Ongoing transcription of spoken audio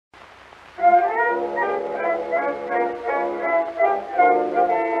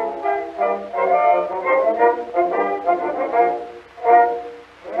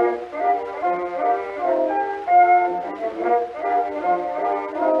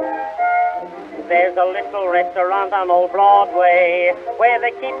There's a little restaurant on Old Broadway where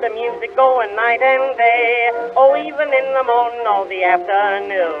they keep the music going night and day. Oh, even in the morning or the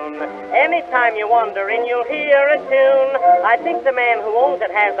afternoon. Anytime you wander in, you'll hear a tune. I think the man who owns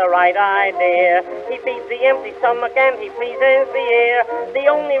it has the right idea. He feeds the empty stomach and he pleases the ear.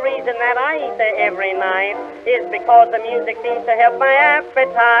 The only reason that I eat there every night is because the music seems to help my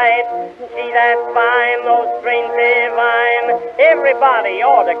appetite. Gee, that's fine, those strains divine. Everybody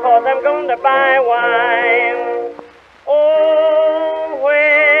order, 'cause I'm going to buy wine. Oh,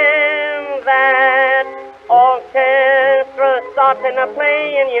 when that orchestra starts in a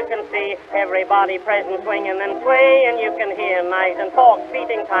play, and you can see everybody present swinging and swaying, you can hear knives and forks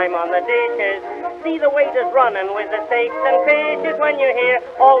beating time on the dishes, see the waiters running with the steaks and fishes, when you hear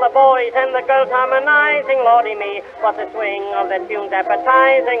all the boys and the girls harmonizing, lordy me, but the swing of the tune's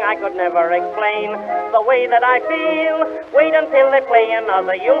appetizing. I could never explain the way that I feel. Wait until they play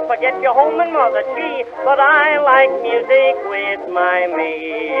another, you'll forget your home and mother. Gee, but I like music with my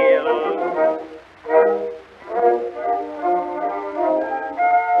meal.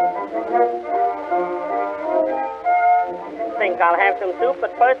 Think I'll have some soup,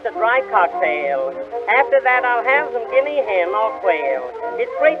 but first a dry cocktail. After that I'll have some guinea hen or quail.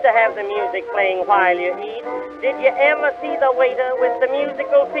 It's great to have the music playing while you eat. Did you ever see the waiter with the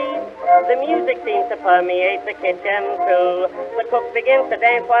musical feet? The music seems to permeate the kitchen too. The cook begins to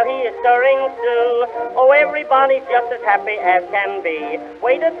dance while he is stirring stew. Oh, everybody's just as happy as can be.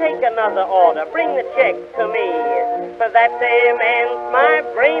 Waiter, take another order, bring the check to me. For that's immense, my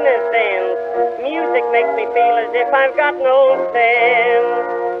brain is dense. Music makes me feel as if I've got no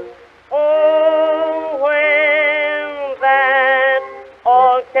sense. Oh, when that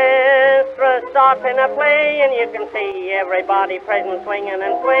orchestra starts in a play, and you can see everybody present swinging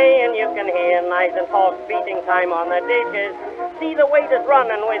and swaying, you can hear knives and forks beating time on the dishes, see the waiters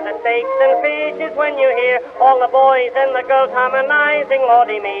running with the steaks and fishes, when you hear all the boys and the girls harmonizing,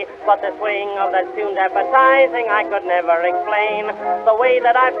 lordy me, but the swing of that tune's appetizing. I could never explain the way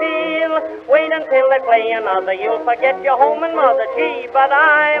that I feel. Wait until they play another, you'll forget your home and mother. Gee, but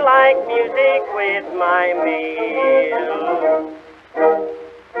I like music with my meal.